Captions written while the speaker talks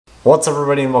What's up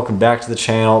everybody and welcome back to the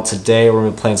channel. Today we're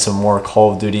going to be playing some more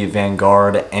Call of Duty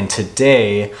Vanguard, and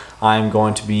today I'm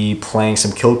going to be playing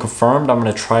some Kill Confirmed. I'm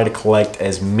going to try to collect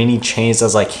as many chains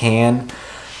as I can.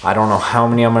 I don't know how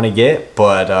many I'm going to get,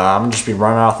 but I'm going to just be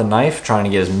running out the knife, trying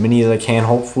to get as many as I can.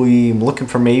 Hopefully I'm looking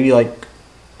for maybe like,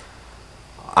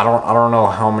 I don't know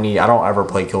how many. I don't ever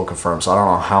play Kill Confirmed, so I don't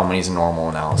know how many is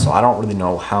normal now. So I don't really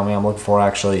know how many I'm looking for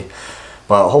actually,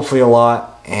 but hopefully a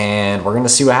lot, and we're going to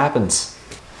see what happens.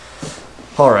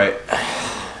 Alright, I'm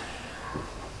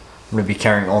going to be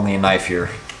carrying only a knife here.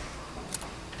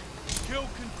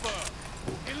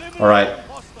 Alright,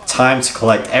 time to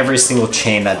collect every single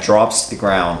chain that drops to the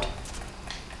ground.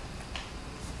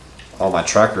 Oh, my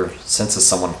tracker senses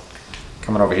someone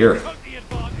coming over here.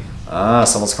 Ah,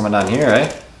 someone's coming down here,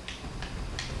 eh?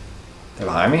 They're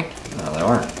behind me? No, they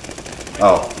weren't.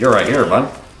 Oh, you're right here,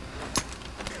 bud.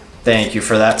 Thank you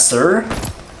for that, sir.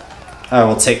 I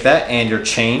will take that and your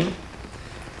chain.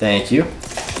 Thank you.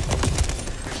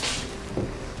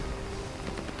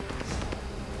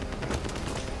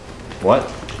 What?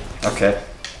 Okay.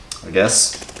 I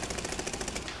guess.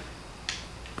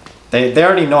 They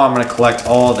already know I'm going to collect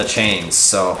all the chains,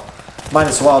 so might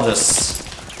as well just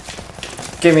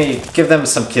give them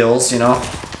some kills, you know?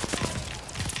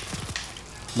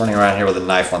 I'm running around here with a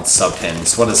knife on sub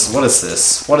pins. What is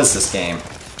this? What is this game?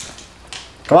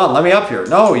 Come on, let me up here.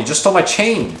 No, you just stole my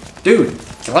chain. Dude,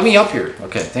 let me up here.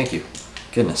 Okay, thank you.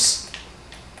 Goodness.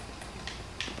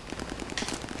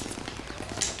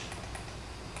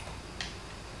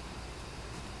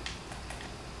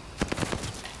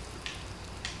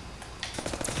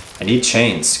 I need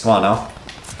chains. Come on now.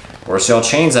 Where's y'all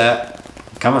chains at?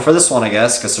 I'm coming for this one, I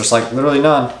guess, because there's like literally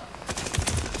none.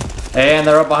 And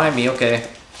they're up behind me. Okay.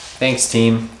 Thanks,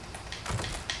 team.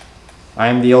 I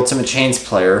am the ultimate chains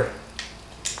player.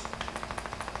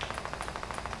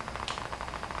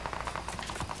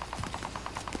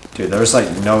 Dude, there's like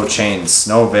no chains.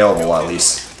 No available, at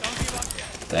least.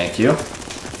 Thank you.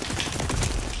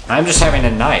 I'm just having a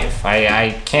knife.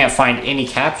 I can't find any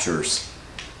captures.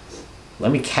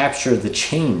 Let me capture the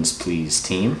chains, please,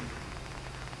 team.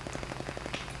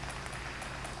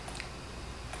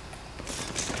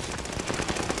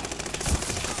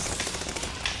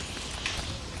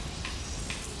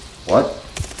 What?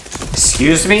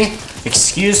 Excuse me?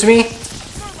 Excuse me?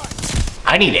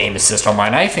 I need aim assist on my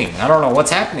knifing. I don't know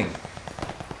what's happening.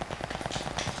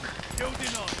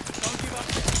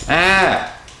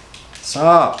 Ah!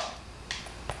 Stop.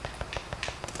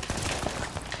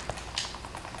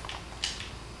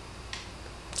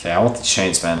 Okay, I want the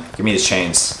chains, man. Give me the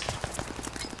chains.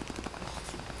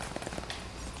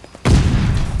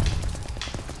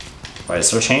 Wait,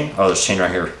 is there a chain? Oh, there's a chain right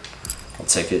here. I'll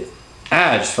take it.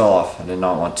 Ah, I just fell off. I did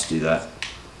not want to do that.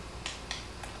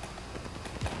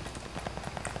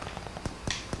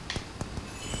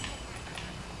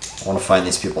 I want to find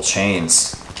these people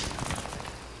chains.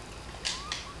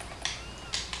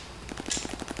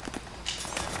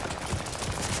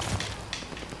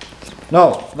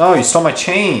 No, no, you stole my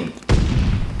chain.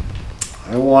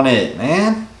 I want it,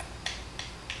 man.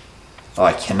 Oh,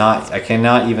 I cannot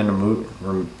even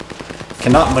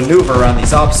cannot maneuver around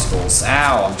these obstacles.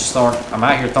 Ow, I'm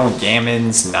out here throwing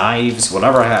gammons, knives,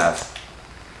 whatever I have.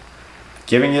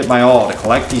 Giving it my all to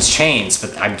collect these chains,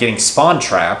 but I'm getting spawn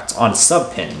trapped on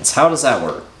sub pins. How does that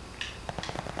work?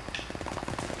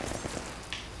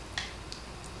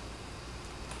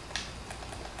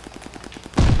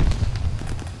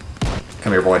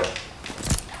 Come here, boy.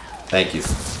 Thank you.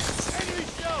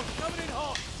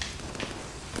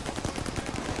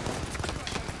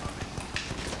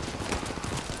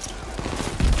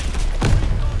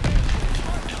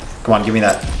 Come on, give me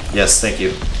that. Yes, thank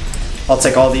you. I'll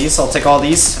take all these. I'll take all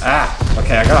these. Ah,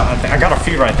 okay. I got a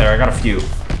few right there. I got a few.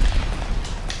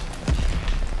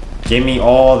 Give me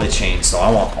all the chains, so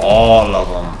I want all of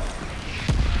them.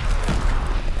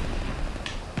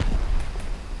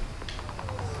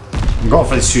 I'm going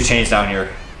for these two chains down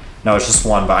here. No, it's just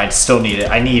one, but I still need it.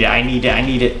 I need it. I need it. I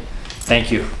need it. Thank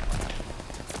you.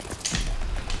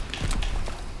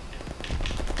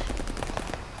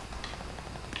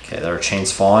 Okay, there are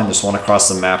chains falling. There's one across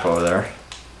the map over there.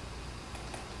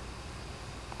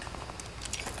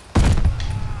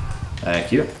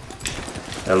 Thank you.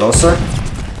 Hello, sir.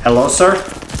 Hello, sir.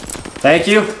 Thank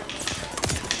you.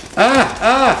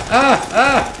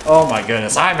 Oh my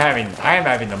goodness, I am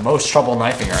having the most trouble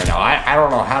knifing right now. I don't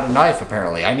know how to knife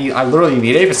apparently. I literally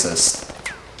need aim assist.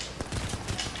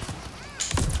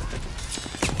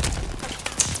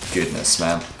 Goodness,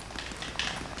 man.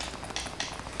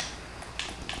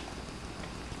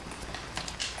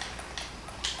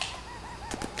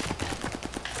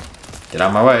 Get out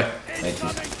of my way. Thank you.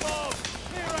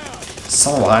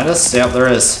 Someone behind us? Yep, there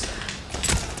is.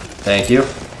 Thank you.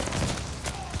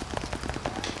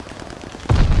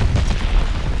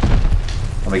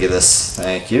 Let me get this.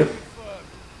 Thank you.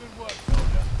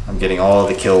 I'm getting all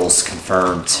the kills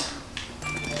confirmed.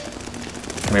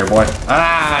 Come here, boy.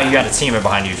 Ah, you got a teammate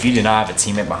behind you. If you did not have a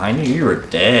teammate behind you, you were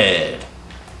dead.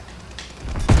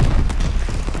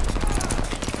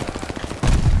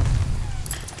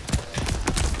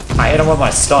 I hit him with my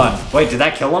stun. Wait, did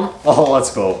that kill him? Oh,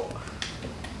 let's go.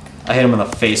 I hit him in the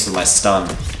face with my stun.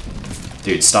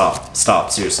 Dude, stop.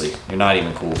 Stop, seriously. You're not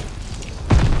even cool.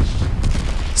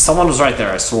 Someone was right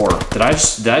there, I swore. Did I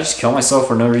just kill myself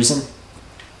for no reason?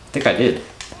 I think I did.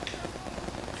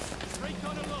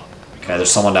 Okay,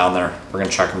 there's someone down there. We're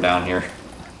gonna track him down here.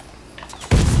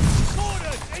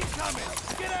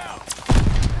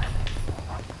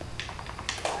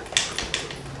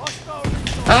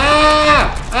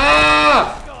 Ah!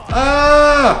 Ah!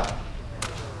 Ah!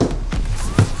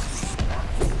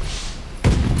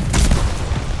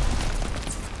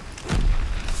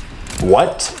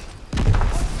 What?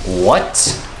 What?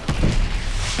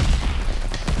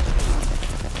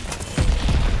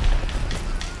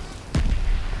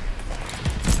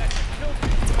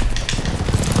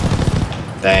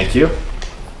 Thank you.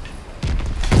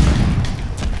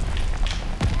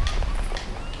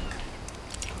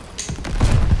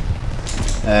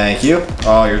 Thank you.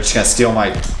 Oh, you're just gonna steal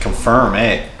my confirm,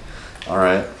 eh?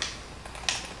 Alright.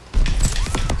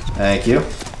 Thank you.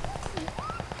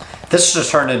 This just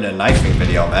turned into a knifing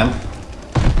video, man.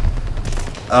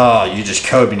 Oh, you just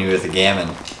Kobe me with a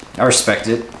gammon. I respect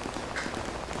it.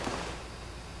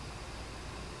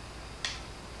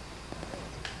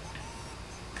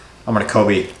 I'm gonna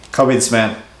Kobe this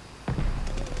man.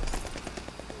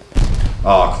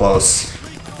 Oh, close.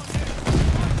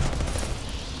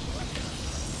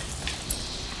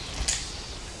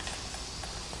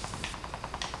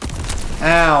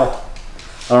 Ow!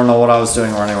 I don't know what I was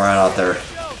doing running around out there.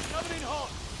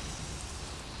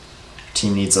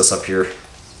 Team needs us up here.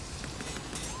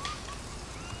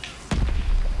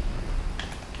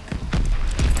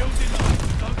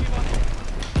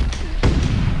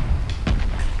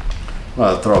 I'm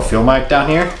gonna throw a field mic down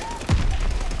here.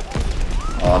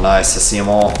 Oh, nice. I see them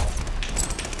all.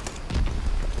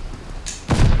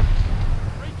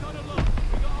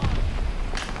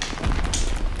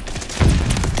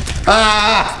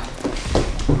 Ah!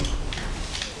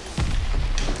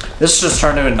 This just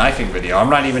turned into a knifing video. I'm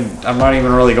not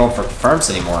even really going for confirms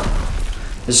anymore.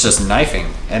 This is just knifing,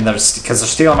 and because they're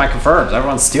stealing my confirms.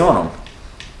 Everyone's stealing them.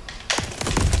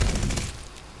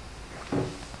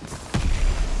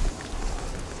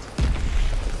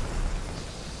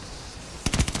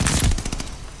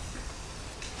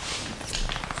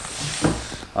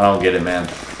 I don't get it, man.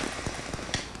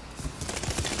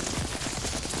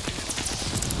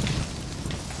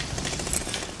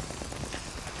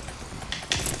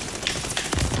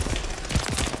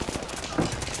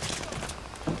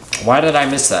 Why did I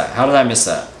miss that? How did I miss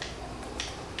that?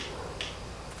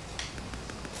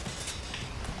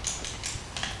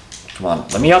 Come on,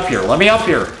 let me up here. Let me up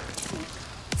here.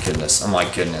 Goodness, oh my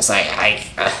goodness.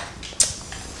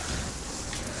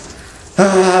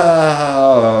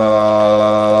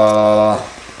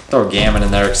 Throw gammon in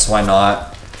there, because why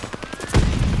not?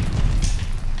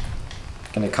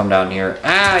 Gonna come down here.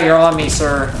 Ah, you're on me,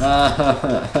 sir.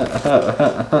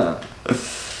 I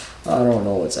don't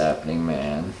know what's happening,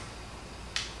 man.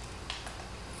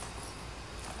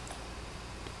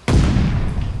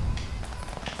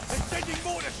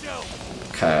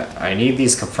 Okay, I need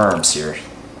these confirms here.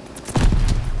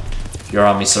 You're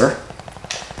on me, sir.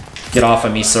 Get off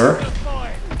of me, sir.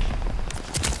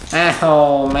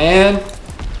 Ow, man.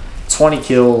 20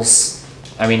 kills.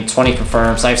 I mean, 20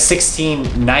 confirms. I have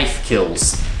 16 knife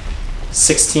kills.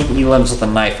 16 elims with a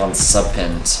knife on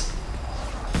subpinned.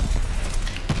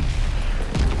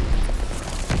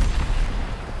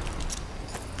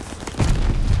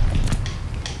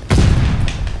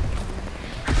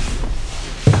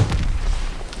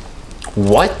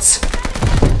 What?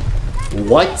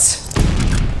 What?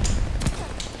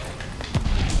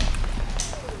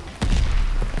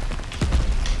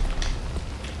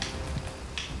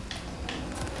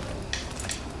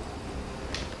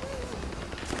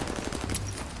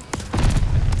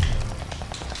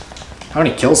 How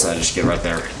many kills did I just get right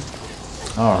there? I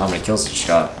don't know how many kills I just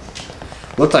got.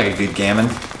 Looked like a good gammon.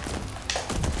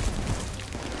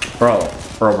 Bro.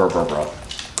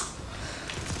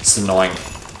 It's annoying.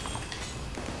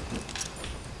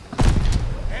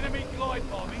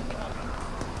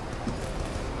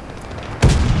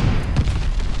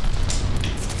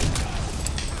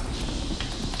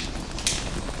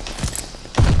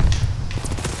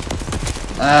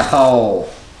 Ow.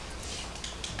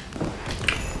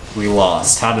 We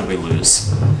lost. How did we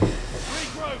lose?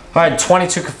 Alright,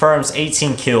 22 confirms,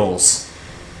 18 kills.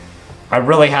 I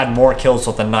really had more kills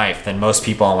with a knife than most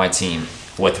people on my team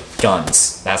with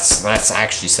guns. That's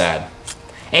actually sad.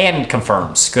 And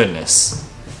confirms. Goodness.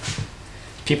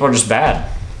 People are just bad.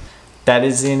 That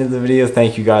is the end of the video.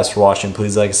 Thank you guys for watching.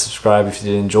 Please like and subscribe if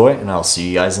you did enjoy it, and I'll see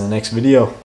you guys in the next video.